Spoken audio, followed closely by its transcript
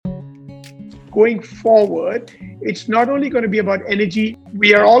going forward, it's not only going to be about energy,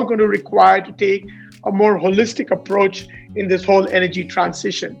 we are all going to require to take a more holistic approach in this whole energy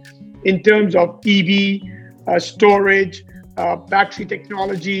transition in terms of EV, storage, battery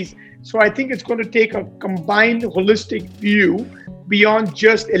technologies. So I think it's going to take a combined holistic view beyond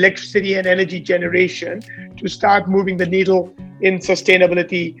just electricity and energy generation to start moving the needle in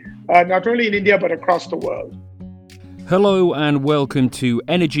sustainability, not only in India, but across the world. Hello and welcome to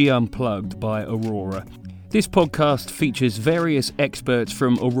Energy Unplugged by Aurora. This podcast features various experts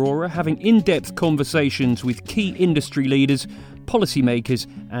from Aurora having in-depth conversations with key industry leaders, policymakers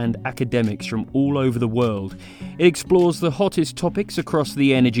and academics from all over the world. It explores the hottest topics across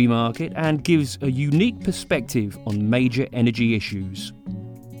the energy market and gives a unique perspective on major energy issues.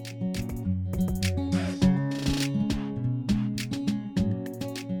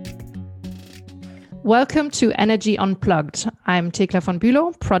 Welcome to Energy Unplugged. I'm Tekla von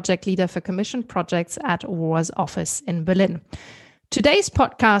Bülow, project leader for commission projects at Aurora's office in Berlin. Today's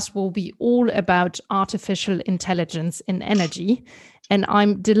podcast will be all about artificial intelligence in energy, and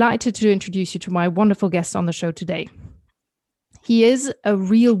I'm delighted to introduce you to my wonderful guest on the show today. He is a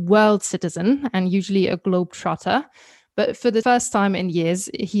real world citizen and usually a globetrotter, but for the first time in years,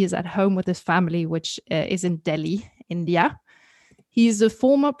 he is at home with his family, which is in Delhi, India. He is the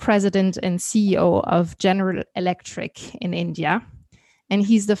former president and CEO of General Electric in India, and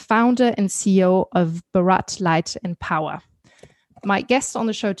he's the founder and CEO of Bharat Light and Power. My guest on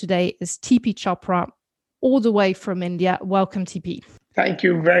the show today is Chopra, all the way from India. Welcome, TP. Thank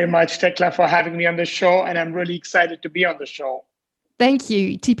you very much, Tekla, for having me on the show, and I'm really excited to be on the show. Thank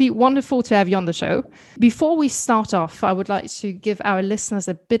you, TP. Wonderful to have you on the show. Before we start off, I would like to give our listeners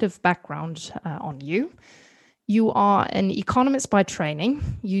a bit of background on you. You are an economist by training.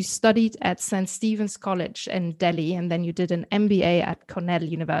 You studied at St. Stephen's College in Delhi, and then you did an MBA at Cornell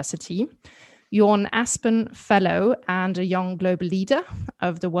University. You're an Aspen Fellow and a Young Global Leader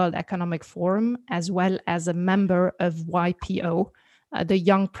of the World Economic Forum, as well as a member of YPO, the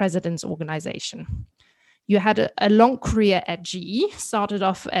Young Presidents Organization. You had a long career at GE, started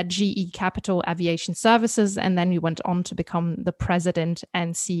off at GE Capital Aviation Services, and then you went on to become the president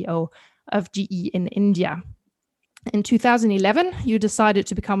and CEO of GE in India. In 2011, you decided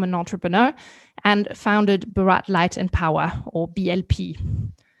to become an entrepreneur and founded Bharat Light and Power, or BLP.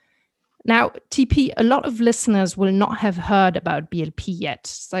 Now, TP, a lot of listeners will not have heard about BLP yet.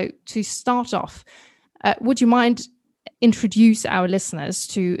 So to start off, would you mind introduce our listeners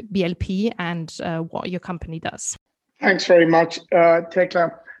to BLP and what your company does? Thanks very much,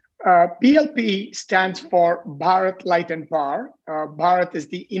 Tekla. BLP stands for Bharat Light and Power. Bharat is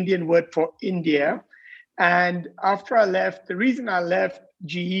the Indian word for India. And after I left, the reason I left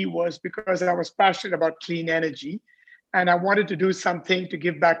GE was because I was passionate about clean energy and I wanted to do something to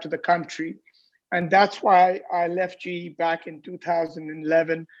give back to the country. And that's why I left GE back in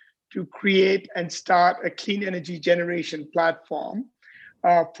 2011 to create and start a clean energy generation platform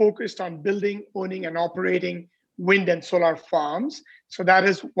focused on building, owning, and operating wind and solar farms. So that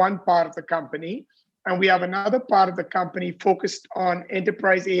is one part of the company. And we have another part of the company focused on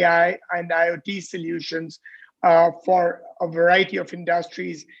enterprise AI and IoT solutions for a variety of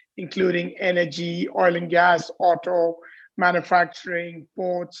industries, including energy, oil and gas, auto, manufacturing,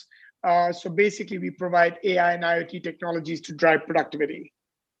 ports. So basically, we provide AI and IoT technologies to drive productivity.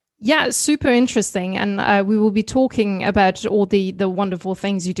 Yeah, super interesting. And we will be talking about all the wonderful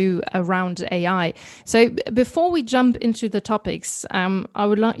things you do around AI. So before we jump into the topics, I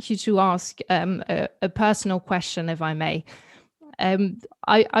would like you to ask a personal question, if I may.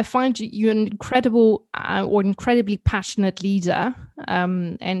 I find you an incredible or incredibly passionate leader,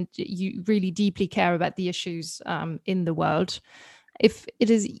 and you really deeply care about the issues in the world. If it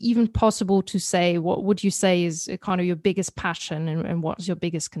is even possible to say, what would you say is kind of your biggest passion and what's your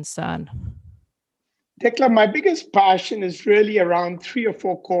biggest concern? Tekla, my biggest passion is really around 3 or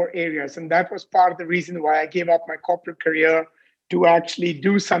 4 core areas. And that was part of the reason why I gave up my corporate career to actually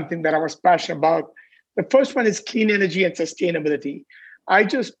do something that I was passionate about. The first one is clean energy and sustainability. I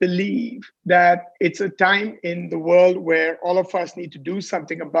just believe that it's a time in the world where all of us need to do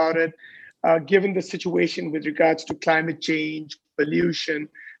something about it, given the situation with regards to climate change, pollution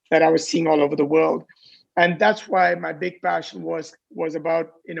that I was seeing all over the world. And that's why my big passion was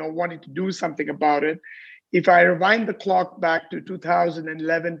about, wanting to do something about it. If I rewind the clock back to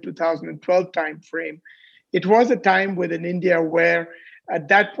 2011, 2012 timeframe, it was a time within India where at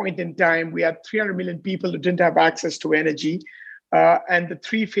that point in time, we had 300 million people who didn't have access to energy. And the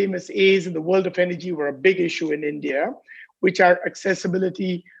 3 famous A's in the world of energy were a big issue in India, which are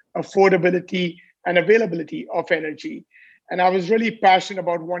accessibility, affordability, and availability of energy. And I was really passionate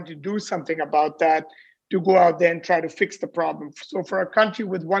about wanting to do something about that, to go out there and try to fix the problem. So for a country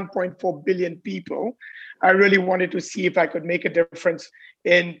with 1.4 billion people, I really wanted to see if I could make a difference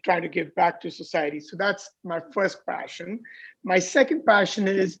in trying to give back to society. So that's my first passion. My second passion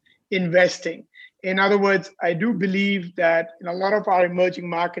is investing. In other words, I do believe that in a lot of our emerging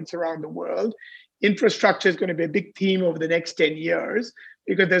markets around the world, infrastructure is going to be a big theme over the next 10 years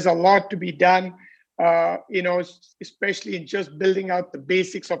because there's a lot to be done, especially in just building out the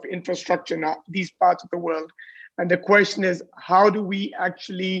basics of infrastructure in these parts of the world. And the question is, how do we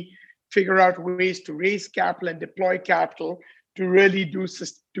actually figure out ways to raise capital and deploy capital to really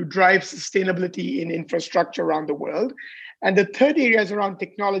to drive sustainability in infrastructure around the world? And the third area is around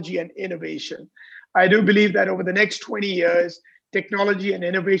technology and innovation. I do believe that over the next 20 years, technology and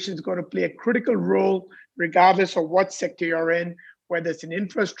innovation is going to play a critical role, regardless of what sector you're in, whether it's in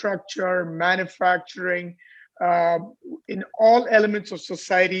infrastructure, manufacturing, in all elements of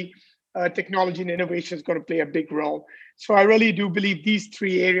society, technology and innovation is going to play a big role. So I really do believe these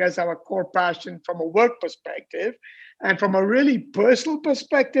three areas are a core passion from a work perspective. And from a really personal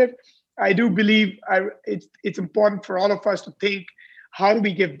perspective, I do believe it's important for all of us to think, how do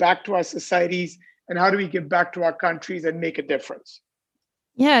we give back to our societies and how do we give back to our countries and make a difference?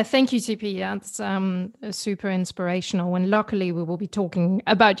 Yeah, thank you, TP. That's super inspirational. And luckily, we will be talking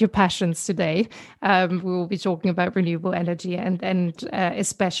about your passions today. We will be talking about renewable energy and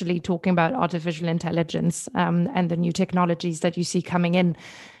especially talking about artificial intelligence and the new technologies that you see coming in.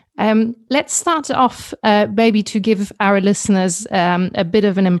 Let's start off maybe to give our listeners a bit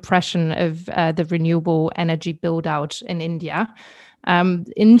of an impression of the renewable energy build out in India.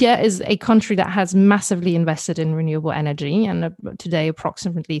 India is a country that has massively invested in renewable energy, and today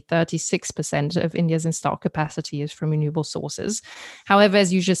approximately 36% of India's installed capacity is from renewable sources. However,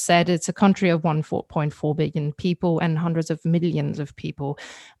 as you just said, it's a country of 1.4 billion people, and hundreds of millions of people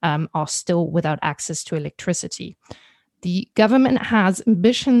are still without access to electricity. The government has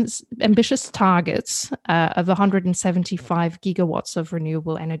ambitious targets of 175 gigawatts of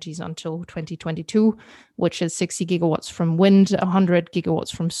renewable energies until 2022, which is 60 gigawatts from wind, 100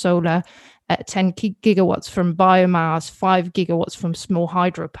 gigawatts from solar, 10 gigawatts from biomass, 5 gigawatts from small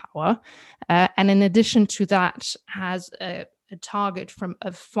hydropower. And in addition to that, has a target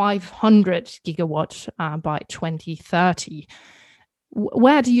of 500 gigawatts by 2030.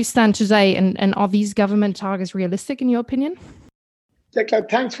 Where do you stand today, and are these government targets realistic in your opinion? Tekla,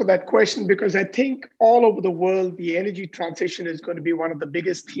 thanks for that question, because I think all over the world, the energy transition is going to be one of the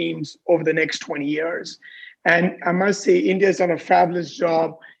biggest themes over the next 20 years. And I must say, India's done a fabulous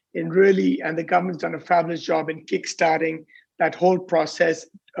job and the government's done a fabulous job in kickstarting that whole process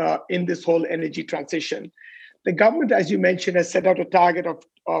in this whole energy transition. The government, as you mentioned, has set out a target of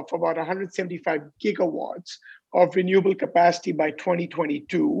about 175 gigawatts of renewable capacity by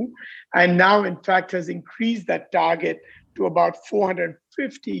 2022, and now in fact has increased that target to about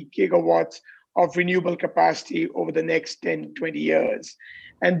 450 gigawatts of renewable capacity over the next 10, 20 years.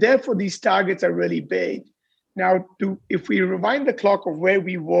 And therefore, these targets are really big. Now, if we rewind the clock of where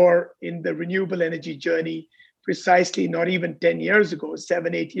we were in the renewable energy journey, precisely not even 10 years ago,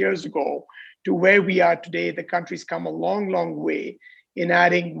 7, 8 years ago, to where we are today, the country's come a long, long way in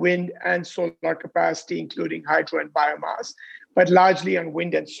adding wind and solar capacity, including hydro and biomass, but largely on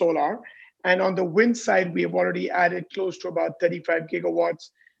wind and solar. And on the wind side, we have already added close to about 35 gigawatts.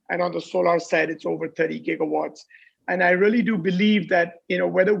 And on the solar side, it's over 30 gigawatts. And I really do believe that,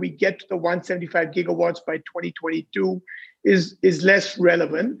 whether we get to the 175 gigawatts by 2022 is less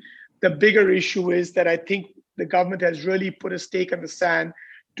relevant. The bigger issue is that I think the government has really put a stake in the sand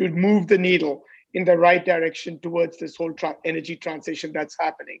to move the needle in the right direction towards this whole energy transition that's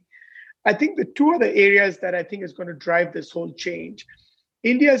happening. I think the two other areas that I think is going to drive this whole change,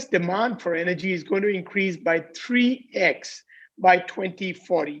 India's demand for energy is going to increase by 3x by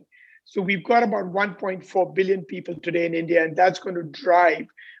 2040. So we've got about 1.4 billion people today in India, and that's going to drive,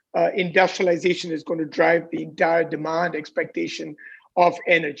 industrialization is going to drive the entire demand expectation of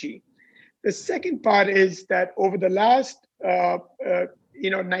energy. The second part is that over the last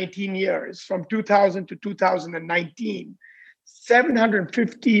 19 years, from 2000 to 2019,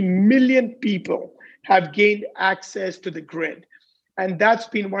 750 million people have gained access to the grid. And that's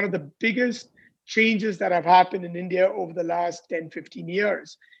been one of the biggest changes that have happened in India over the last 10, 15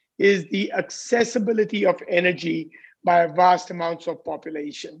 years, is the accessibility of energy by vast amounts of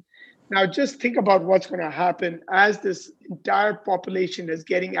population. Now, just think about what's going to happen as this entire population is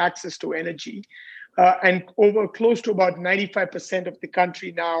getting access to energy. And over close to about 95% of the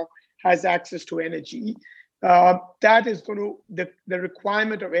country now has access to energy. that is going to, the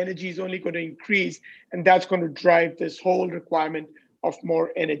requirement of energy is only going to increase, and that's going to drive this whole requirement of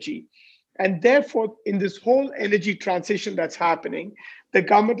more energy. And therefore, in this whole energy transition that's happening, the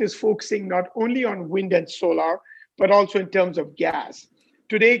government is focusing not only on wind and solar, but also in terms of gas.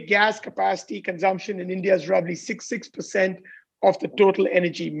 Today, gas capacity consumption in India is roughly 6% of the total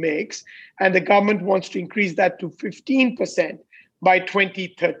energy mix, and the government wants to increase that to 15% by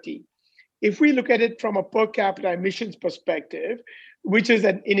 2030. If we look at it from a per capita emissions perspective, which is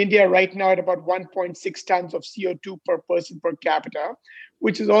in India right now at about 1.6 tons of CO2 per person per capita,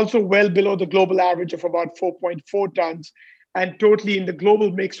 which is also well below the global average of about 4.4 tons. And totally in the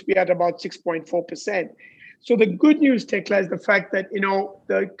global mix, we are at about 6.4%. So the good news, Tekla, is the fact that,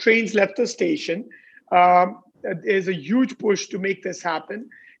 the trains left the station. There's a huge push to make this happen,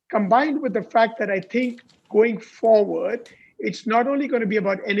 combined with the fact that I think going forward, it's not only going to be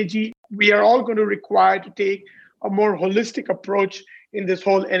about energy, we are all going to require to take a more holistic approach in this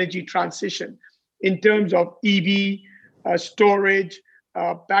whole energy transition in terms of EV, storage,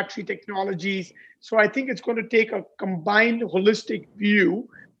 battery technologies. So I think it's going to take a combined holistic view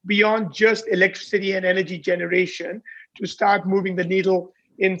beyond just electricity and energy generation to start moving the needle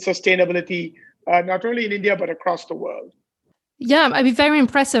in sustainability, not only in India, but across the world. Yeah, I mean, very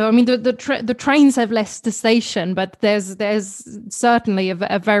impressive. I mean, the trains have left the station, but there's certainly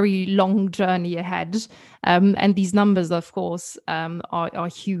a very long journey ahead. And these numbers, of course, are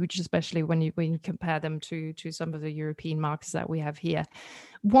huge, especially when you compare them to some of the European markets that we have here.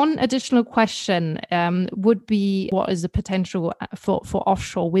 One additional question would be, what is the potential for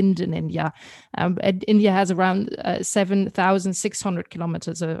offshore wind in India? India has around 7,600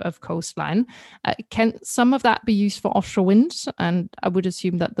 kilometers of coastline. Can some of that be used for offshore wind? And I would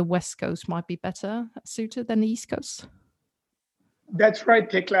assume that the West Coast might be better suited than the East Coast. That's right,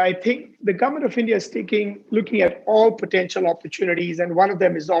 Tekla. I think the government of India is looking at all potential opportunities, and one of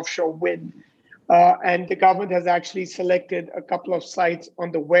them is offshore wind. And the government has actually selected a couple of sites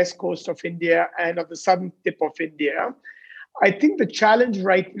on the west coast of India and of the southern tip of India. I think the challenge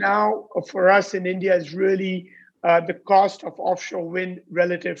right now for us in India is really the cost of offshore wind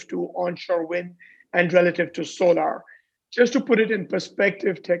relative to onshore wind and relative to solar. Just to put it in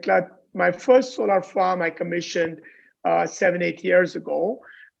perspective, Tekla, my first solar farm I commissioned 7-8 years ago,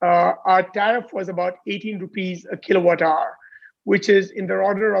 our tariff was about 18 rupees a kilowatt hour, which is in the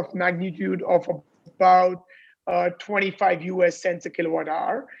order of magnitude of about 25 US cents a kilowatt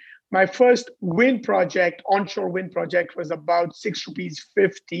hour. My first wind project, onshore wind project, was about 6 rupees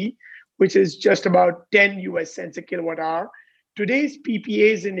 50, which is just about 10 US cents a kilowatt hour. Today's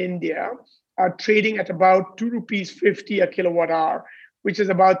PPAs in India are trading at about 2 rupees 50 a kilowatt hour, which is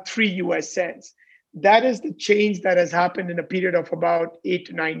about 3 US cents. That is the change that has happened in a period of about 8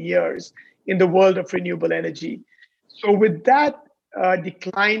 to 9 years in the world of renewable energy. So with that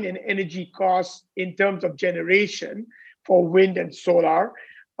decline in energy costs in terms of generation for wind and solar,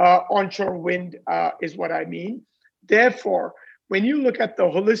 onshore wind is what I mean. Therefore, when you look at the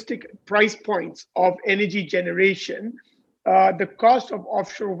holistic price points of energy generation, the cost of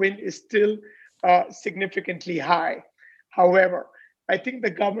offshore wind is still significantly high. However, I think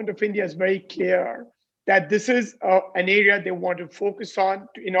the government of India is very clear that this is an area they want to focus on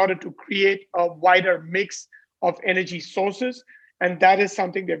in order to create a wider mix of energy sources. And that is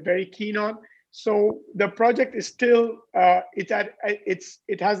something they're very keen on. So the project is still,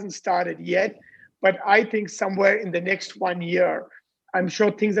 it hasn't started yet, but I think somewhere in the next 1 year, I'm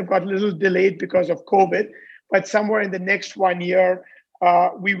sure things have got a little delayed because of COVID, but somewhere in the next 1 year,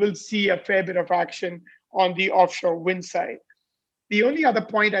 we will see a fair bit of action on the offshore wind side. The only other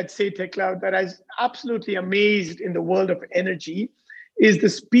point I'd say, Tekla, that I was absolutely amazed in the world of energy is the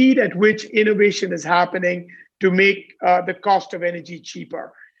speed at which innovation is happening to make the cost of energy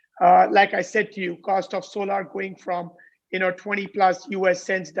cheaper. Like I said to you, cost of solar going from 20 plus US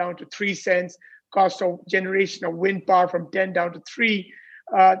cents down to 3 cents, cost of generation of wind power from 10 down to 3.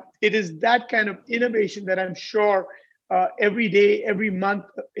 It is that kind of innovation that I'm sure every day, every month,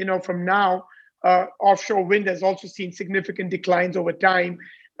 from now, offshore wind has also seen significant declines over time.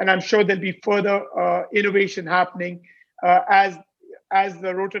 And I'm sure there'll be further innovation happening as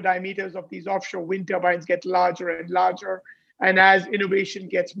the rotor diameters of these offshore wind turbines get larger and larger, and as innovation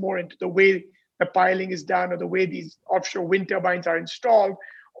gets more into the way the piling is done or the way these offshore wind turbines are installed,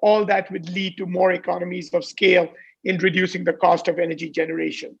 all that would lead to more economies of scale in reducing the cost of energy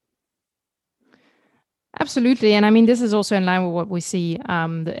generation. Absolutely. And I mean, this is also in line with what we see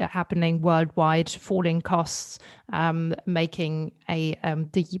happening worldwide, falling costs, making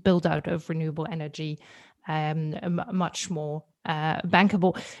the build out of renewable energy much more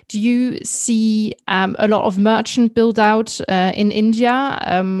bankable. Do you see a lot of merchant build out in India,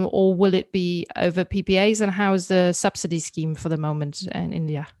 or will it be over PPAs? And how is the subsidy scheme for the moment in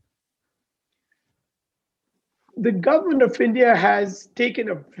India? The government of India has taken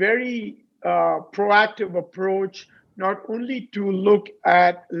a very proactive approach, not only to look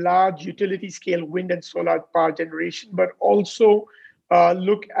at large utility scale wind and solar power generation, but also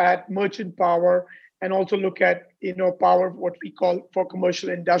look at merchant power and also look at power, what we call for commercial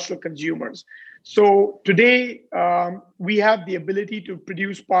industrial consumers. So today we have the ability to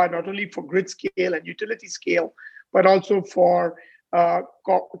produce power not only for grid scale and utility scale, but also for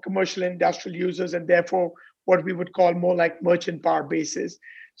commercial industrial users, and therefore what we would call more like merchant power bases.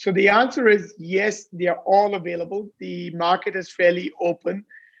 So the answer is yes, they are all available. The market is fairly open.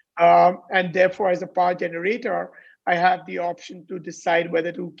 And therefore, as a power generator, I have the option to decide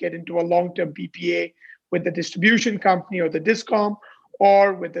whether to get into a long-term PPA with the distribution company or the DISCOM,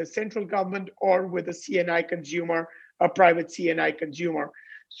 or with the central government, or with a CNI consumer, a private CNI consumer.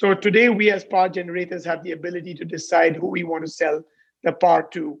 So today, we as power generators have the ability to decide who we want to sell the power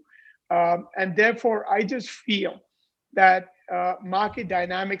to. And therefore, I just feel that market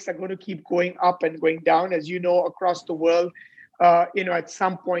dynamics are going to keep going up and going down. As you know, across the world, at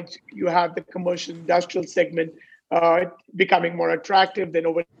some point, you have the commercial industrial segment becoming more attractive. Then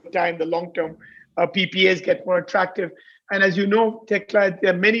over time, the long-term PPAs get more attractive. And as you know, Tekla,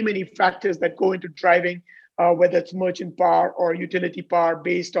 there are many, many factors that go into driving, whether it's merchant power or utility power,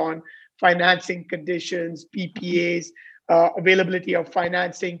 based on financing conditions, PPAs, availability of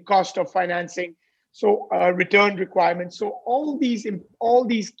financing, cost of financing, so return requirements. So all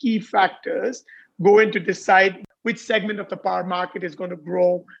these key factors go into decide which segment of the power market is going to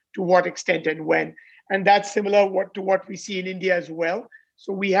grow, to what extent and when. And that's similar to what we see in India as well.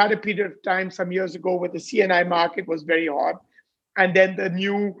 So we had a period of time some years ago where the CNI market was very hot. And then the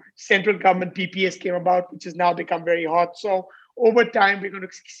new central government PPAs came about, which has now become very hot. So over time, we're going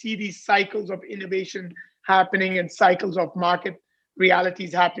to see these cycles of innovation happening and cycles of market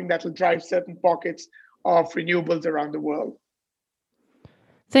realities happening that will drive certain pockets of renewables around the world.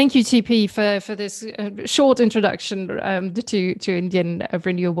 Thank you, TP, for this short introduction to Indian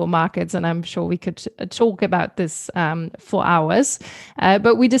renewable markets. And I'm sure we could talk about this for hours.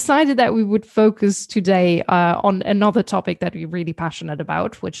 But we decided that we would focus today on another topic that we're really passionate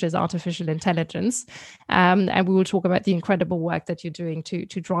about, which is artificial intelligence. And we will talk about the incredible work that you're doing to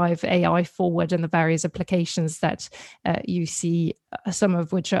drive AI forward and the various applications that you see, some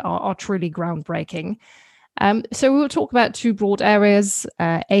of which are truly groundbreaking. So we will talk about two broad areas,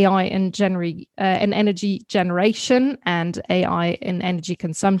 AI in energy generation and AI in energy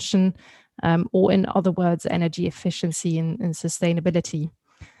consumption, or in other words, energy efficiency and sustainability.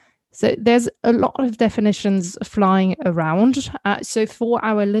 So there's a lot of definitions flying around. So for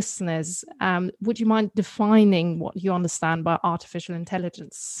our listeners, would you mind defining what you understand by artificial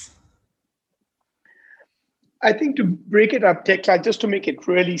intelligence? I think to break it up, Tekla, just to make it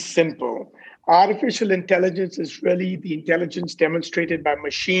really simple, artificial intelligence is really the intelligence demonstrated by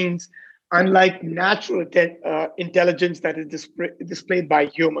machines, unlike natural intelligence that is displayed by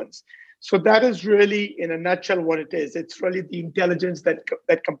humans. So that is really, in a nutshell, what it is. It's really the intelligence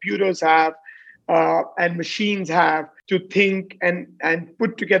that computers have and machines have to think and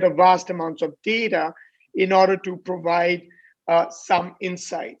put together vast amounts of data in order to provide some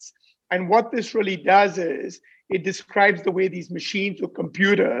insights. And what this really does is it describes the way these machines or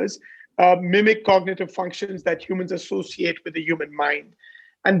computers mimic cognitive functions that humans associate with the human mind.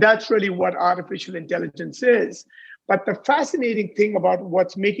 And that's really what artificial intelligence is. But the fascinating thing about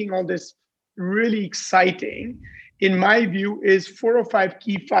what's making all this really exciting, in my view, is 4 or 5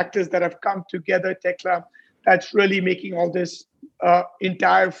 key factors that have come together, Tekla, that's really making all this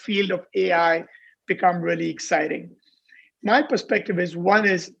entire field of AI become really exciting. My perspective is, one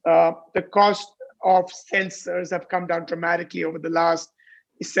is the cost of sensors have come down dramatically over the last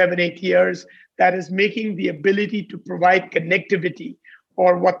 7-8 years. That is making the ability to provide connectivity,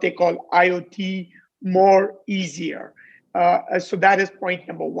 or what they call IoT, more easier. So that is point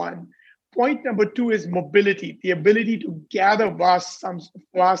number one. Point number two is mobility, the ability to gather vast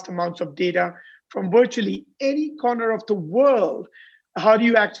amounts of data from virtually any corner of the world. How do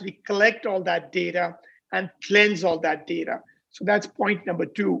you actually collect all that data and cleanse all that data? So that's point number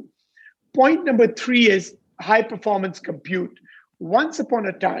two. Point number three is high performance compute. Once upon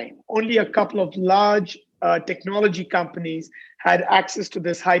a time, only a couple of large technology companies had access to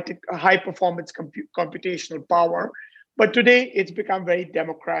this high performance computational power. But today, it's become very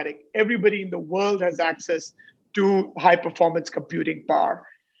democratic. Everybody in the world has access to high performance computing power.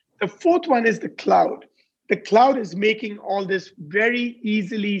 The fourth one is the cloud. the cloud is making all this very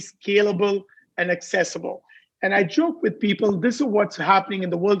easily scalable and accessible. And I joke with people, this is what's happening in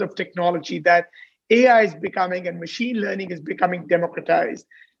the world of technology, that AI is becoming and machine learning is becoming democratized.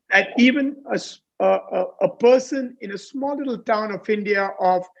 And even a person in a small little town of India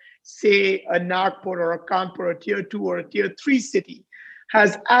of, say, a Nagpur or a Kanpur, a tier 2 or a tier 3 city,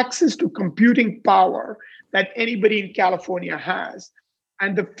 has access to computing power that anybody in California has.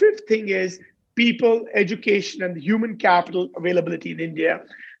 And the fifth thing is people, education, and human capital availability in India.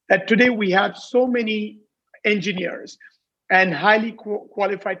 That today we have so many engineers and highly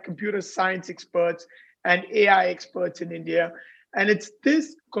qualified computer science experts and AI experts in India. And it's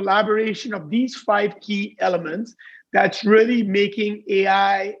this collaboration of these 5 key elements that's really making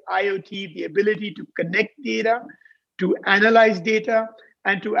AI, IoT, the ability to connect data, to analyze data,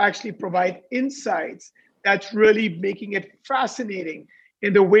 and to actually provide insights that's really making it fascinating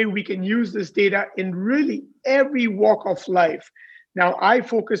in the way we can use this data in really every walk of life. Now, I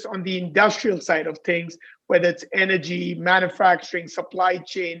focus on the industrial side of things, whether it's energy, manufacturing, supply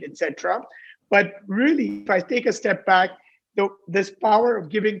chain, etc. But really, if I take a step back, this power of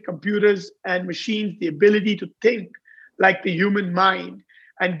giving computers and machines the ability to think like the human mind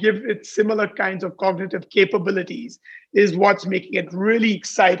and give it similar kinds of cognitive capabilities is what's making it really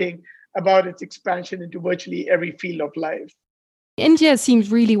exciting about its expansion into virtually every field of life. India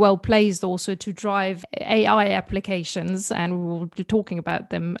seems really well placed also to drive AI applications, and we will be talking about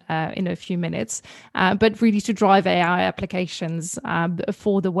them in a few minutes, but really to drive AI applications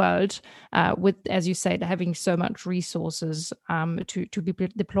for the world with, as you said, having so much resources to be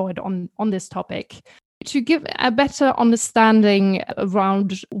deployed on this topic. To give a better understanding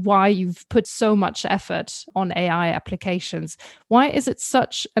around why you've put so much effort on AI applications, why is it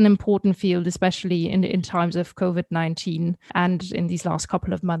such an important field, especially in times of COVID-19 and in these last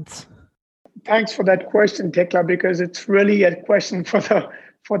couple of months? Thanks for that question, Tekla, because it's really a question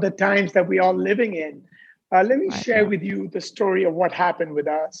for the times that we are living in. Let me share with you the story of what happened with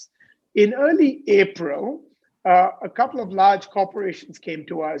us. In early April, a couple of large corporations came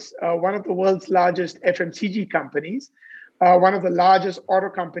to us, one of the world's largest FMCG companies, one of the largest auto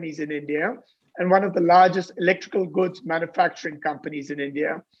companies in India, and one of the largest electrical goods manufacturing companies in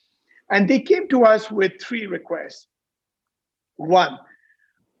India. And they came to us with 3 requests. 1,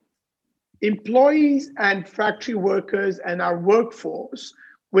 employees and factory workers and our workforce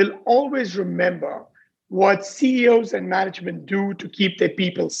will always remember what CEOs and management do to keep their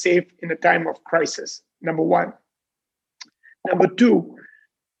people safe in a time of crisis. Number 1. Number 2,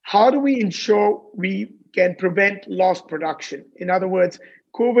 how do we ensure we can prevent lost production? In other words,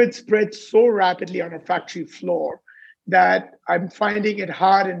 COVID spread so rapidly on a factory floor that I'm finding it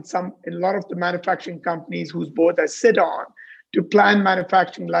hard in a lot of the manufacturing companies whose board I sit on to plan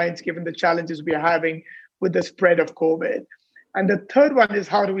manufacturing lines given the challenges we are having with the spread of COVID. And the third one is,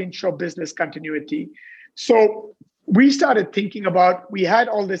 how do we ensure business continuity? So we started thinking about, we had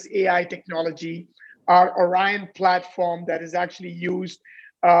all this AI technology, our Orion platform that is actually used,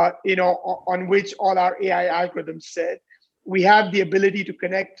 on which all our AI algorithms sit. We have the ability to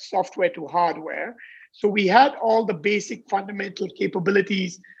connect software to hardware. So we had all the basic fundamental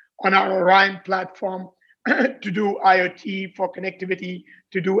capabilities on our Orion platform to do IoT for connectivity,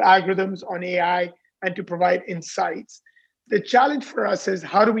 to do algorithms on AI, and to provide insights. The challenge for us is,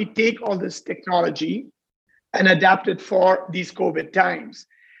 how do we take all this technology and adapt it for these COVID times?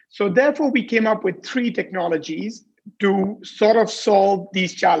 So therefore, we came up with 3 technologies to sort of solve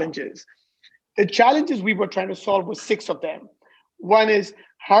these challenges. The challenges we were trying to solve was 6 of them. One is,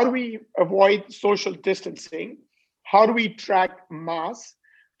 how do we avoid social distancing? How do we track masks?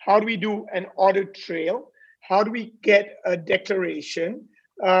 How do we do an audit trail? How do we get a declaration?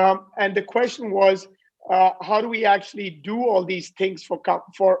 And the question was, how do we actually do all these things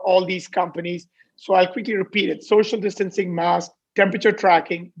for all these companies? So I'll quickly repeat it: social distancing, mask, temperature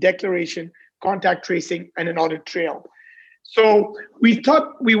tracking, declaration, contact tracing, and an audit trail. So we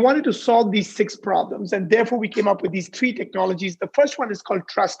thought we wanted to solve these 6 problems, and therefore we came up with these 3 technologies. The first one is called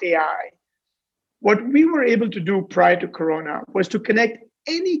Trust AI. What we were able to do prior to Corona was to connect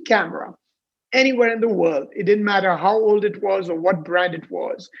any camera anywhere in the world. It didn't matter how old it was or what brand it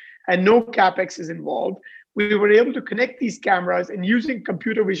was, and no CapEx is involved. We were able to connect these cameras and, using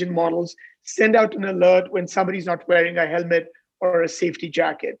computer vision models, send out an alert when somebody's not wearing a helmet or a safety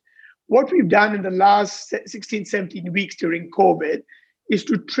jacket. What we've done in the last 16, 17 weeks during COVID is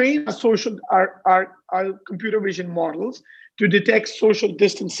to train our computer vision models to detect social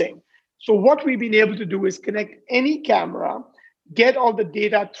distancing. So what we've been able to do is connect any camera, get all the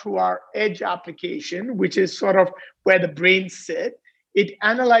data through our Edge application, which is sort of where the brains sit. It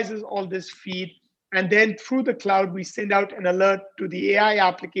analyzes all this feed And then through the cloud, we send out an alert to the AI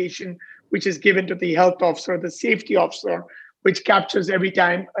application, which is given to the health officer, the safety officer, which captures every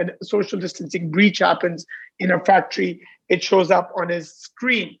time a social distancing breach happens in a factory, it shows up on his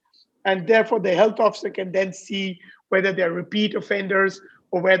screen. And therefore, the health officer can then see whether they're repeat offenders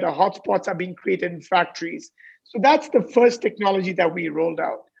or where the hotspots are being created in factories. So that's the first technology that we rolled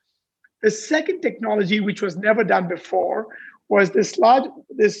out. The second technology, which was never done before, was this large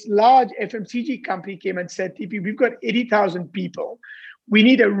FMCG company came and said, TP, we've got 80,000 people. We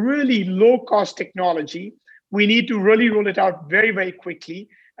need a really low-cost technology. We need to really roll it out very, very quickly,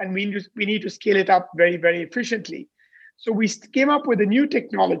 and we need to scale it up very, very efficiently. So we came up with a new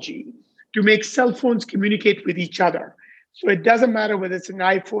technology to make cell phones communicate with each other. So it doesn't matter whether it's an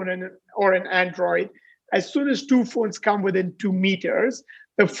iPhone or an Android. As soon as two phones come within 2 meters,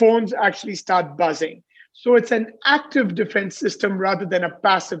 the phones actually start buzzing. So it's an active defense system rather than a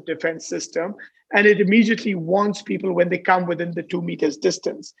passive defense system. And it immediately warns people when they come within the 2 meters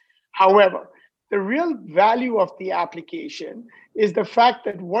distance. However, the real value of the application is the fact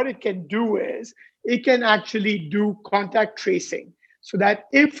that what it can do is it can actually do contact tracing, so that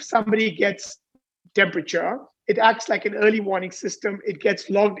if somebody gets temperature, it acts like an early warning system. It gets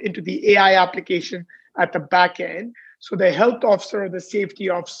logged into the AI application at the back end. So the health officer or the safety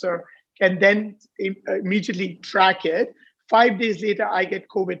officer can then immediately track it. 5 days later, I get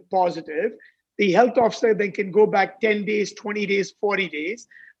COVID positive. The health officer then can go back 10 days, 20 days, 40 days,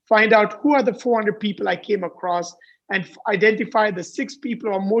 find out who are the 400 people I came across, and identify the 6 people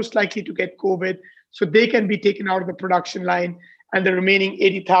who are most likely to get COVID, so they can be taken out of the production line, and the remaining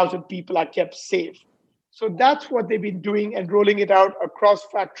 80,000 people are kept safe. So that's what they've been doing and rolling it out across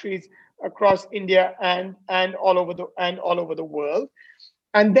factories across India and all over the world.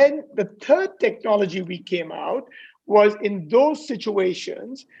 And then the third technology we came out was in those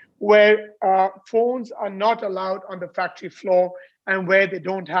situations where phones are not allowed on the factory floor and where they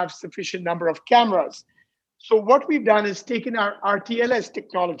don't have sufficient number of cameras. So what we've done is taken our RTLS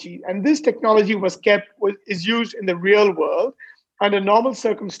technology, and this technology is used in the real world under normal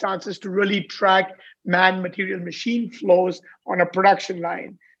circumstances to really track man, material, machine flows on a production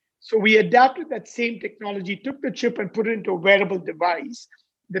line. So we adapted that same technology, took the chip and put it into a wearable device.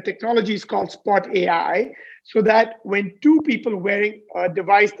 The technology is called Spot AI, so that when 2 people wearing a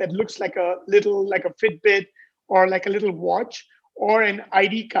device that looks like a Fitbit or like a little watch or an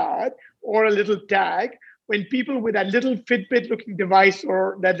ID card or a little tag, when people with that little Fitbit looking device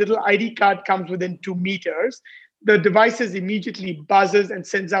or that little ID card comes within 2 meters, the device immediately buzzes and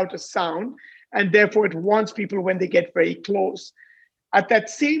sends out a sound, and therefore it warns people when they get very close. At that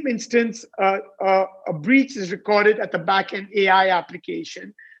same instance, a breach is recorded at the back-end AI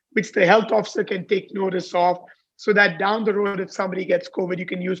application, which the health officer can take notice of, so that down the road, if somebody gets COVID, you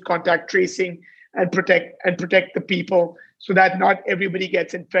can use contact tracing and protect the people, so that not everybody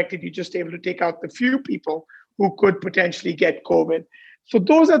gets infected. You're just able to take out the few people who could potentially get COVID. So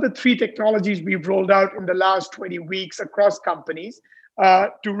those are the 3 technologies we've rolled out in the last 20 weeks across companies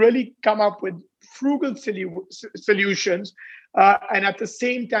to really come up with frugal solutions and at the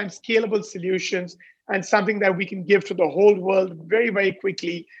same time scalable solutions, and something that we can give to the whole world very, very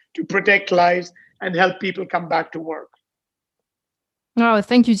quickly to protect lives and help people come back to work. Oh,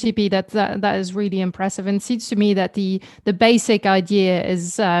 thank you, TP. That is really impressive, and it seems to me that the basic idea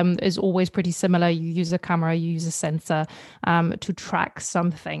is always pretty similar. You use a camera, you use a sensor to track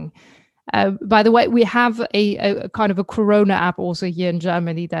something. By the way, we have a kind of a Corona app also here in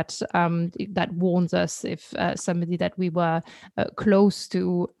Germany that warns us if somebody that we were close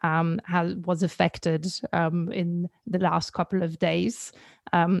to was affected in the last couple of days.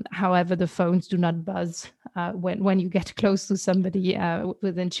 However, the phones do not buzz when you get close to somebody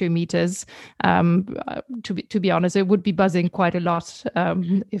within 2 meters. To be honest, it would be buzzing quite a lot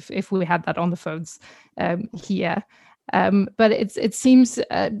if we had that on the phones here. But it seems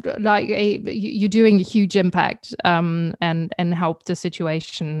like you're doing a huge impact and help the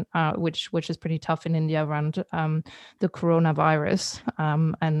situation, which is pretty tough in India around the coronavirus.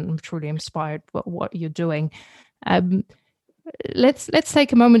 And I'm truly inspired by what you're doing. Let's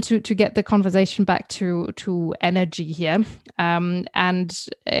take a moment to get the conversation back to energy here. And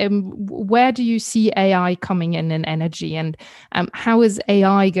where do you see AI coming in energy, and how is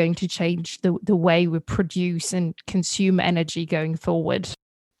AI going to change the way we produce and consume energy going forward?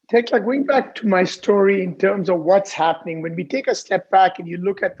 Tekla, going back to my story in terms of what's happening, when we take a step back and you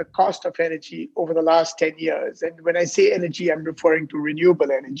look at the cost of energy over the last 10 years, and when I say energy, I'm referring to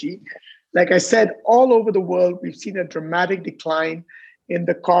renewable energy. Like I said, all over the world, we've seen a dramatic decline in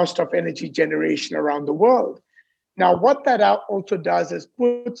the cost of energy generation around the world. Now, what that also does is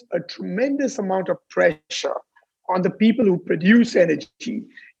puts a tremendous amount of pressure on the people who produce energy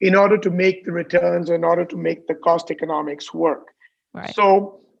in order to make the returns, in order to make the cost economics work. Right.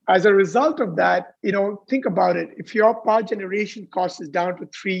 So as a result of that, think about it. If your power generation cost is down to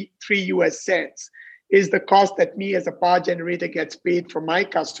three US cents, is the cost that me as a power generator gets paid from my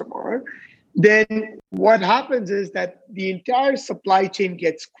customer, then what happens is that the entire supply chain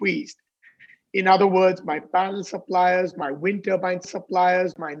gets squeezed. In other words, my panel suppliers, my wind turbine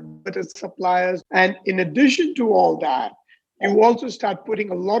suppliers, my inverter suppliers. And in addition to all that, you also start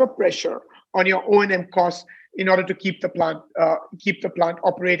putting a lot of pressure on your O&M costs in order to keep the plant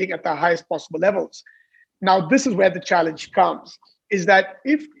operating at the highest possible levels. Now, this is where the challenge comes, is that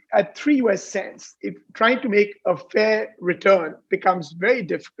if at 3 US cents, if trying to make a fair return becomes very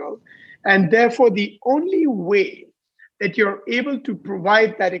difficult, and therefore the only way that you're able to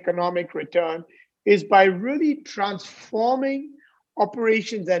provide that economic return is by really transforming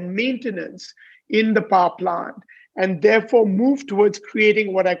operations and maintenance in the power plant, and therefore move towards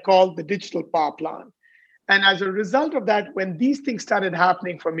creating what I call the digital power plant. And as a result of that, when these things started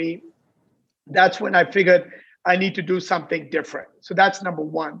happening for me, that's when I figured I need to do something different. So that's number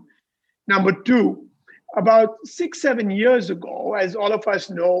one. Number two, about 6-7 years ago, as all of us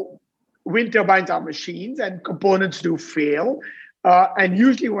know, wind turbines are machines and components do fail. And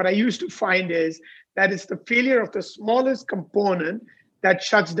usually what I used to find is that it's the failure of the smallest component that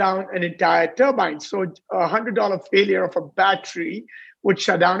shuts down an entire turbine. So a $100 failure of a battery would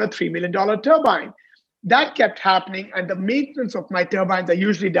shut down a $3 million turbine. That kept happening, and the maintenance of my turbines are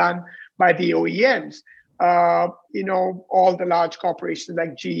usually done by the OEMs. All the large corporations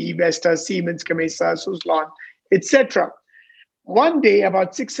like GE, Vestas, Siemens, Gamesa, Suzlon, etc. One day,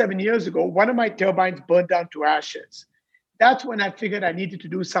 about 6-7 years ago, one of my turbines burned down to ashes. That's when I figured I needed to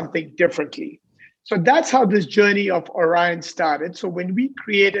do something differently. So that's how this journey of Orion started. So when we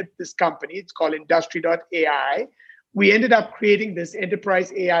created this company, it's called Industry.ai, we ended up creating this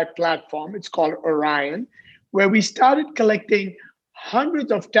enterprise AI platform. It's called Orion, where we started collecting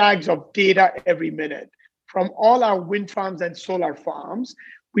hundreds of tags of data every minute from all our wind farms and solar farms.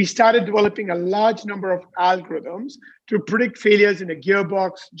 We started developing a large number of algorithms to predict failures in a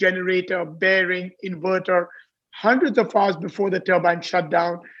gearbox, generator, bearing, inverter, hundreds of hours before the turbine shut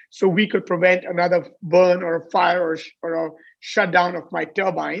down, so we could prevent another burn or a fire or a shutdown of my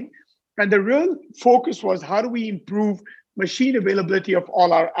turbine. And the real focus was, how do we improve machine availability of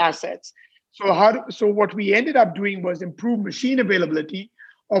all our assets? So what we ended up doing was improve machine availability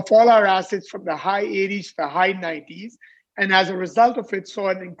of all our assets from the high 80s to the high 90s. And as a result of it, saw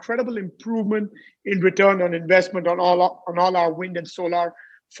an incredible improvement in return on investment on all our wind and solar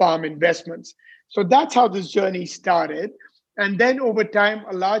farm investments. So that's how this journey started. And then over time,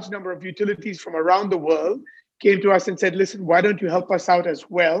 a large number of utilities from around the world came to us and said, listen, why don't you help us out as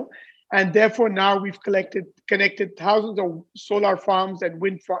well? And therefore, now we've connected thousands of solar farms and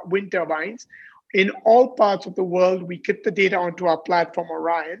wind turbines in all parts of the world. We get the data onto our platform,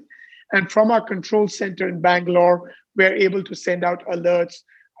 Orion. And from our control center in Bangalore, we're able to send out alerts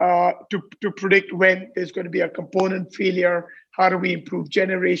to predict when there's going to be a component failure, how do we improve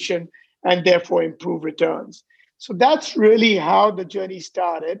generation, and therefore improve returns. So that's really how the journey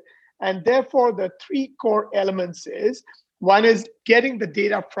started. And therefore, the three core elements is, one is getting the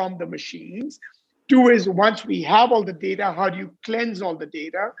data from the machines. Two is, once we have all the data, how do you cleanse all the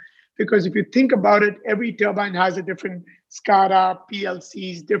data? Because if you think about it, every turbine has a different SCADA,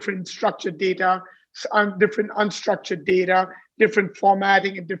 PLCs, different structured data, different unstructured data, different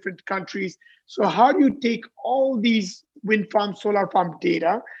formatting in different countries. So how do you take all these wind farm, solar farm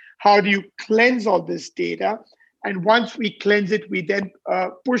data? How do you cleanse all this data? And once we cleanse it, we then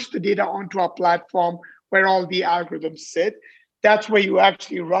push the data onto our platform where all the algorithms sit. That's where you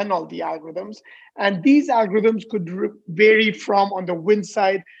actually run all the algorithms. And these algorithms could vary from, on the wind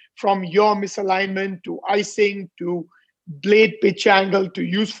side, from yaw misalignment to icing to blade pitch angle to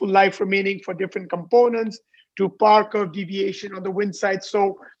useful life remaining for different components to power curve deviation on the wind side.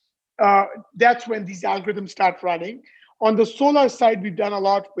 So that's when these algorithms start running. On the solar side, we've done a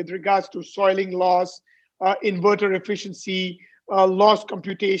lot with regards to soiling loss, inverter efficiency, loss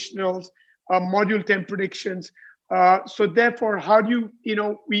computationals, module temp predictions. So therefore, how do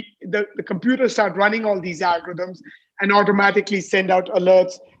the computers start running all these algorithms and automatically send out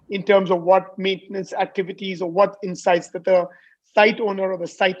alerts in terms of what maintenance activities or what insights that the site owner or the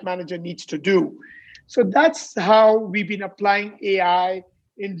site manager needs to do. So that's how we've been applying AI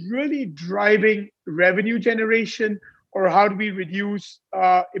in really driving revenue generation, or how do we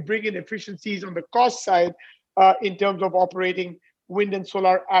bring in efficiencies on the cost side in terms of operating wind and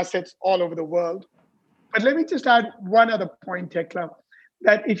solar assets all over the world. But let me just add one other point, Tekla,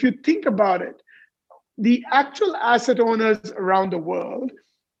 that if you think about it, the actual asset owners around the world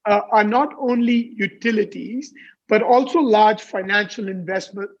are not only utilities, but also large financial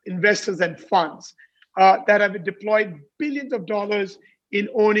investors and funds that have deployed billions of dollars in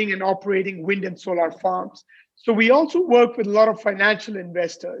owning and operating wind and solar farms. So we also work with a lot of financial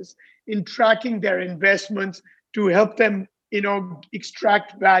investors in tracking their investments to help them,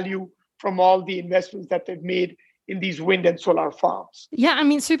 extract value from all the investments that they've made in these wind and solar farms. Yeah, I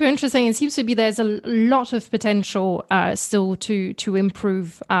mean, super interesting. It seems to be there's a lot of potential still to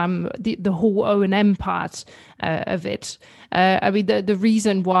improve the whole O&M part of it. I mean, the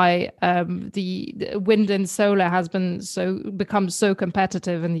reason why the wind and solar has become so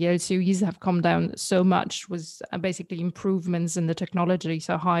competitive and the LCOEs have come down so much was basically improvements in the technology.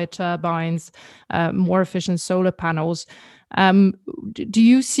 So higher turbines, more efficient solar panels. Do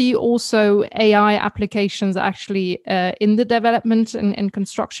you see also AI applications actually in the development and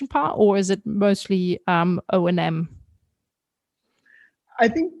construction part, or is it mostly O&M? I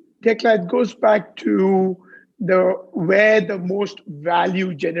think, Tekla, it goes back to where the most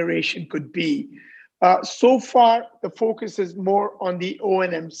value generation could be. So far, the focus is more on the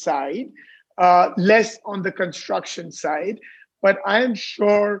O&M side, less on the construction side. But I am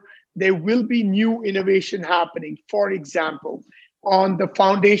sure there will be new innovation happening. For example, on the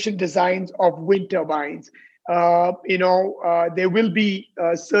foundation designs of wind turbines, there will be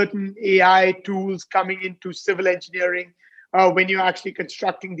certain AI tools coming into civil engineering when you're actually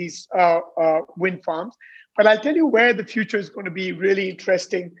constructing these wind farms. But I'll tell you where the future is going to be really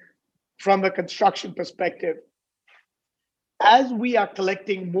interesting from a construction perspective. As we are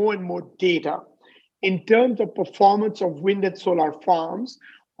collecting more and more data in terms of performance of wind and solar farms,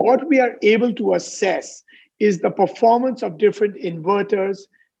 what we are able to assess is the performance of different inverters,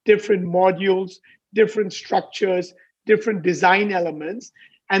 different modules, different structures, different design elements.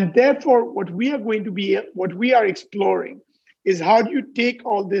 And therefore, what we are exploring is how do you take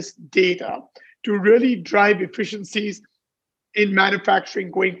all this data to really drive efficiencies in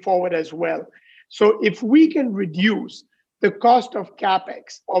manufacturing going forward as well. So if we can reduce the cost of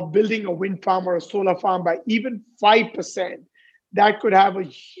CapEx of building a wind farm or a solar farm by even 5%, that could have a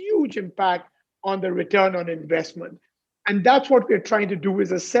huge impact on the return on investment. And that's what we're trying to do,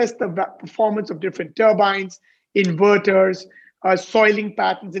 is assess the performance of different turbines, inverters, soiling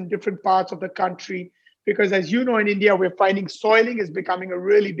patterns in different parts of the country. Because as you know, in India, we're finding soiling is becoming a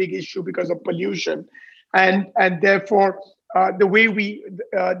really big issue because of pollution. And therefore, the way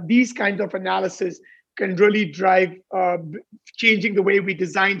these kinds of analysis can really drive changing the way we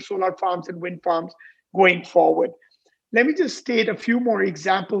design solar farms and wind farms going forward. Let me just state a few more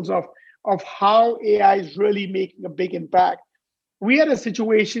examples of how AI is really making a big impact. We had a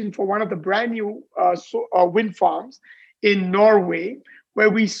situation for one of the brand new wind farms in Norway, where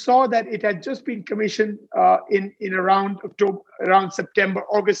we saw that it had just been commissioned in around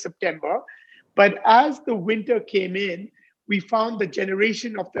August, September. But as the winter came in, we found the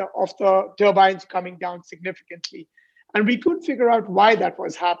generation of the turbines coming down significantly. And we couldn't figure out why that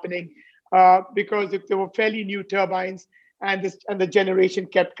was happening, because if they were fairly new turbines and the generation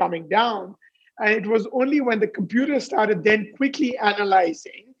kept coming down. And it was only when the computer started then quickly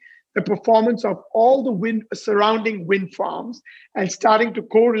analyzing the performance of all the surrounding wind farms and starting to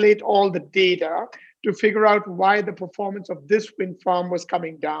correlate all the data to figure out why the performance of this wind farm was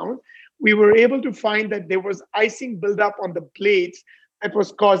coming down. We were able to find that there was icing buildup on the blades that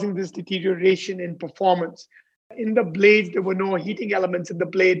was causing this deterioration in performance. In the blades, there were no heating elements in the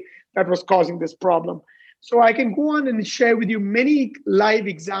blade that was causing this problem. So I can go on and share with you many live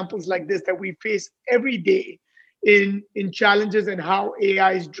examples like this that we face every day in challenges and how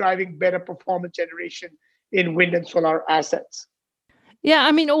AI is driving better performance generation in wind and solar assets. Yeah,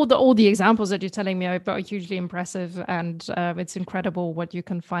 I mean, all the examples that you're telling me are hugely impressive, and it's incredible what you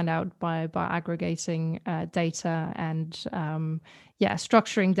can find out by aggregating data and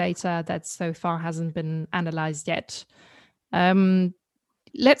structuring data that so far hasn't been analyzed yet.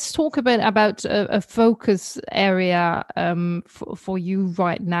 Let's talk a bit about a focus area for you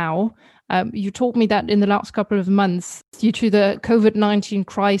right now. You told me that in the last couple of months, due to the COVID-19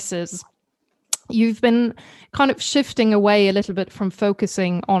 crisis, you've been kind of shifting away a little bit from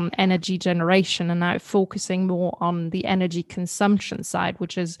focusing on energy generation and now focusing more on the energy consumption side,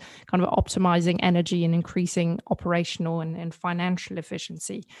 which is kind of optimizing energy and increasing operational and financial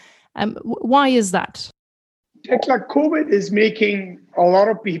efficiency. Why is that? Tekla, COVID is making a lot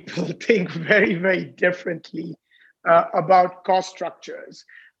of people think very, very differently about cost structures.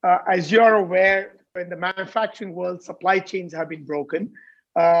 As you're aware, in the manufacturing world, supply chains have been broken,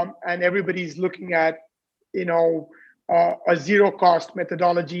 and everybody's looking at a zero cost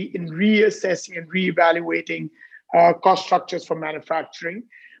methodology in reassessing and reevaluating cost structures for manufacturing.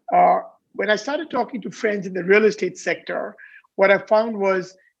 When I started talking to friends in the real estate sector, what I found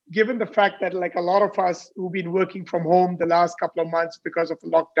was, given the fact that like a lot of us who've been working from home the last couple of months because of the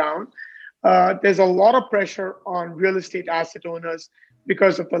lockdown, there's a lot of pressure on real estate asset owners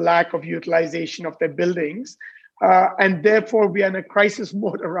because of the lack of utilization of their buildings. And therefore, we are in a crisis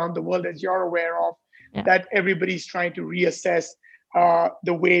mode around the world, as you're aware of, that everybody's trying to reassess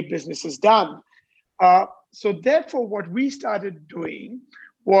the way business is done. So therefore, what we started doing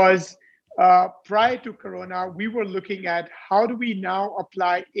was, prior to Corona, we were looking at how do we now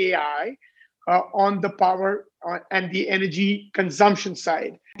apply AI on the power and the energy consumption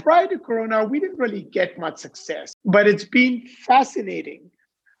side. Prior to Corona, we didn't really get much success, but it's been fascinating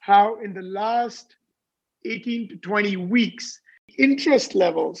how in the last 18 to 20 weeks, interest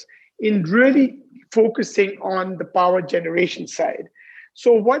levels in really focusing on the power generation side.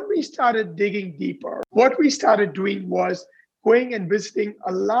 So when we started digging deeper, what we started doing was going and visiting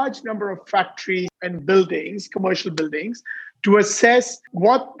a large number of factories and buildings, commercial buildings, to assess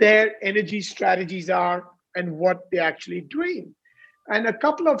what their energy strategies are and what they're actually doing. And a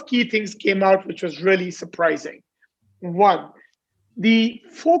couple of key things came out, which was really surprising. One, the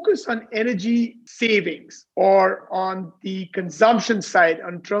focus on energy savings or on the consumption side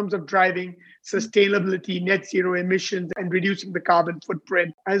in terms of driving sustainability, net zero emissions, and reducing the carbon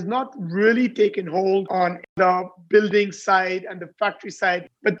footprint has not really taken hold on the building side and the factory side,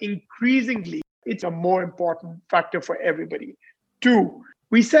 but increasingly, it's a more important factor for everybody. Two,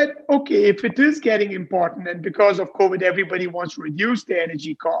 we said, okay, if it is getting important and because of COVID, everybody wants to reduce their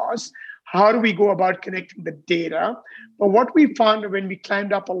energy costs, how do we go about connecting the data? But what we found when we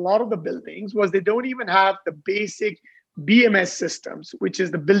climbed up a lot of the buildings was they don't even have the basic BMS systems, which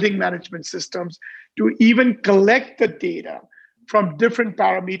is the building management systems, to even collect the data from different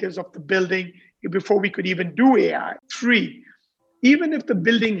parameters of the building before we could even do AI. Three, even if the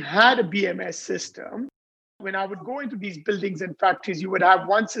building had a BMS system, when I would go into these buildings and factories, you would have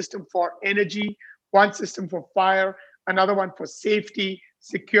one system for energy, one system for fire, another one for safety,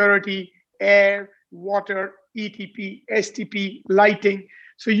 security, air, water, ETP, STP, lighting.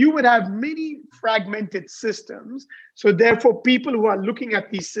 So you would have many fragmented systems. So therefore, people who are looking at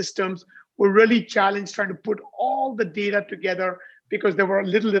these systems were really challenged trying to put all the data together because there were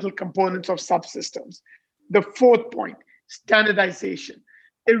little components of subsystems. The fourth point, standardization.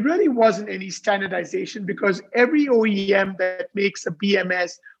 There really wasn't any standardization because every OEM that makes a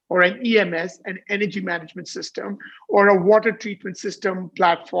BMS or an EMS, an energy management system, or a water treatment system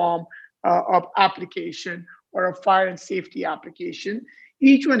platform of application, or a fire and safety application,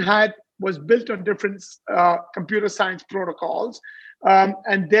 each one was built on different computer science protocols,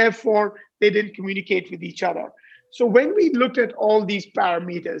 and therefore they didn't communicate with each other. So when we looked at all these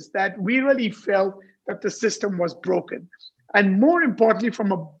parameters, that we really felt that the system was broken. And more importantly,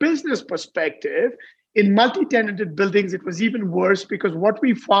 from a business perspective, in multi-tenanted buildings, it was even worse because what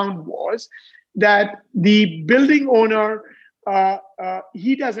we found was that the building owner,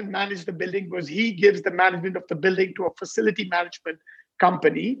 he doesn't manage the building because he gives the management of the building to a facility management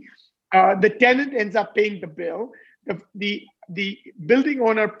company. The tenant ends up paying the bill. The building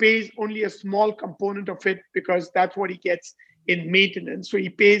owner pays only a small component of it because that's what he gets in maintenance. So he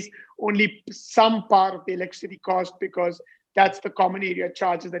pays only some part of the electricity cost because that's the common area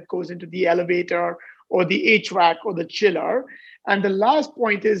charges that goes into the elevator or the HVAC or the chiller. And the last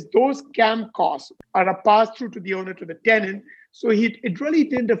point is those CAM costs are a pass-through to the owner, to the tenant. So it really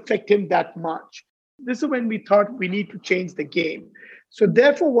didn't affect him that much. This is when we thought we need to change the game. So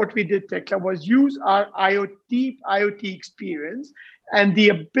therefore, what we did, Tekla, was use our IoT experience and the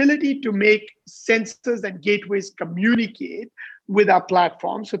ability to make sensors and gateways communicate with our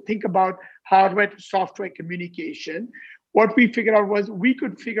platform. So think about hardware to software communication. What we figured out was we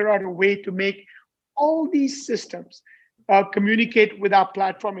could figure out a way to make all these systems communicate with our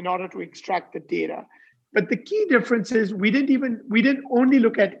platform in order to extract the data. But the key difference is we didn't only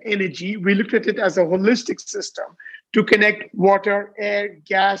look at energy, we looked at it as a holistic system to connect water, air,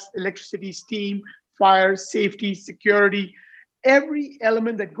 gas, electricity, steam, fire, safety, security, every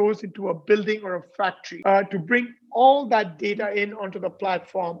element that goes into a building or a factory to bring all that data in onto the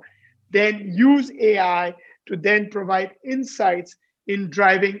platform, then use AI to then provide insights in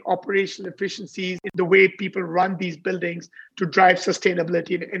driving operational efficiencies in the way people run these buildings to drive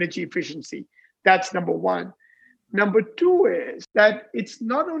sustainability and energy efficiency. That's number one. Number two is that it's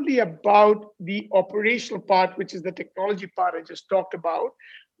not only about the operational part, which is the technology part I just talked about,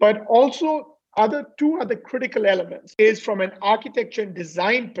 but also Two other critical elements is from an architecture and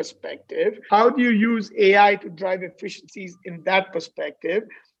design perspective. How do you use AI to drive efficiencies in that perspective?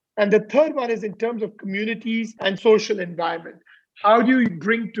 And the third one is in terms of communities and social environment. How do you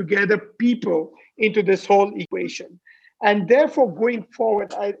bring together people into this whole equation? And therefore, going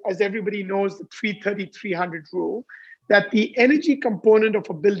forward, as everybody knows, the 330-300 rule, that the energy component of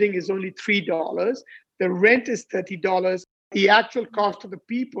a building is only $3, the rent is $30, the actual cost of the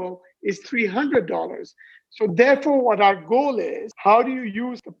people is $300. So therefore, what our goal is, how do you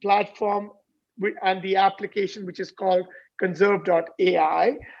use the platform and the application, which is called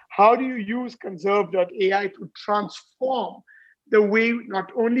conserve.ai? How do you use conserve.ai to transform the way,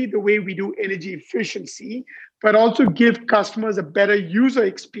 not only the way we do energy efficiency, but also give customers a better user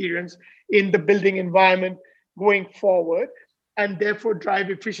experience in the building environment going forward, and therefore drive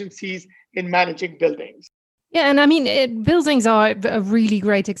efficiencies in managing buildings? Yeah, and I mean, buildings are a really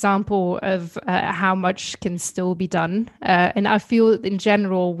great example of how much can still be done. And I feel in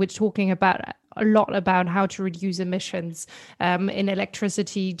general, we're talking a lot about how to reduce emissions in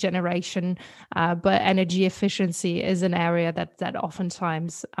electricity generation, but energy efficiency is an area that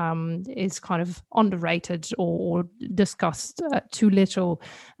oftentimes is kind of underrated or discussed too little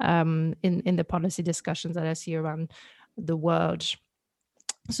in the policy discussions that I see around the world.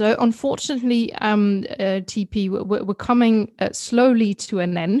 So unfortunately, TP, we're coming slowly to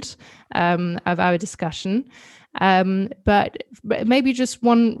an end of our discussion. But maybe just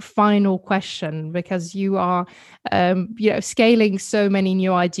one final question, because you are, scaling so many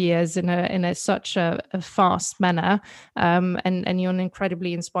new ideas in such a fast manner, and you're an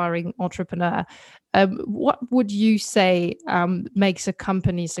incredibly inspiring entrepreneur. What would you say makes a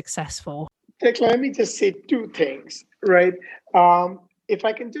company successful? Tekla, let me just say two things, right? If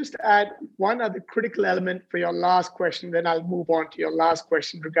I can just add one other critical element for your last question, then I'll move on to your last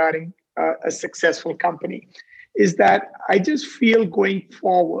question regarding a successful company, is that I just feel going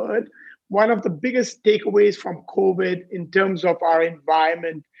forward, one of the biggest takeaways from COVID in terms of our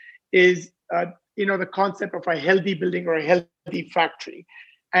environment is, the concept of a healthy building or a healthy factory.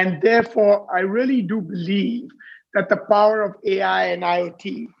 And therefore, I really do believe that the power of AI and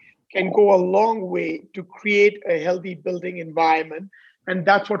IoT can go a long way to create a healthy building environment. And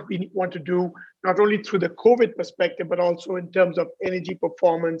that's what we want to do, not only through the COVID perspective, but also in terms of energy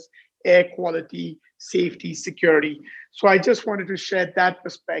performance, air quality, safety, security. So I just wanted to share that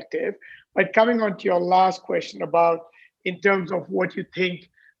perspective. But coming on to your last question about in terms of what you think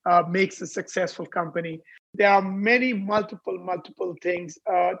makes a successful company, there are many multiple things,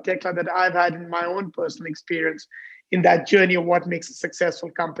 Tekla, that I've had in my own personal experience in that journey of what makes a successful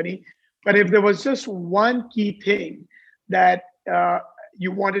company. But if there was just one key thing that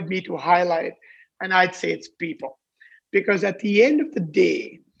you wanted me to highlight, and I'd say it's people. Because at the end of the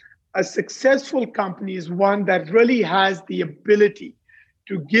day, a successful company is one that really has the ability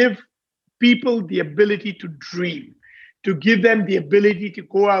to give people the ability to dream, to give them the ability to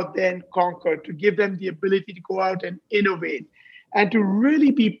go out there and conquer, to give them the ability to go out and innovate, and to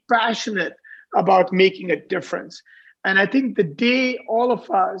really be passionate about making a difference. And I think the day all of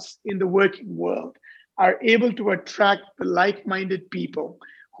us in the working world are able to attract the like-minded people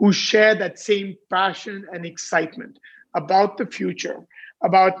who share that same passion and excitement about the future,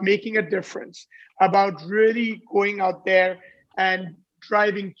 about making a difference, about really going out there and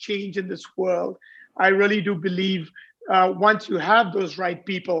driving change in this world, I really do believe once you have those right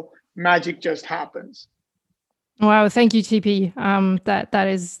people, magic just happens. Wow, thank you, TP.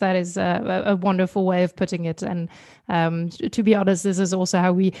 That is a wonderful way of putting it. And to be honest, this is also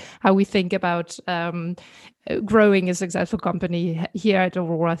how we think about growing a successful company here at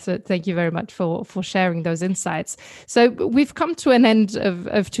Aurora. So thank you very much for sharing those insights. So we've come to an end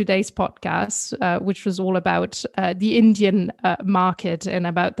of today's podcast, which was all about the Indian market and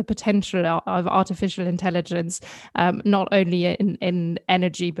about the potential of artificial intelligence, not only in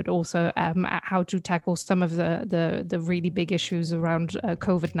energy, but also how to tackle some of the really big issues around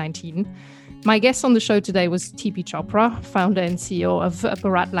COVID-19. My guest on the show today was TP Chopra, founder and CEO of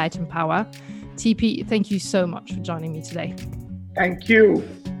Bharat Light and Power. TP, thank you so much for joining me today. Thank you.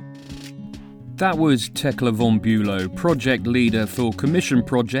 That was Tekla von Bülow, project leader for commission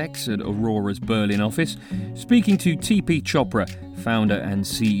projects at Aurora's Berlin office, speaking to TP Chopra, founder and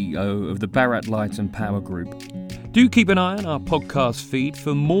CEO of the Bharat Light and Power Group. Do keep an eye on our podcast feed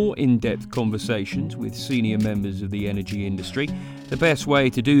for more in-depth conversations with senior members of the energy industry. The best way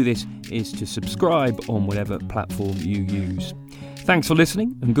to do this is to subscribe on whatever platform you use. Thanks for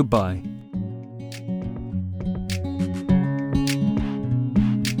listening and goodbye.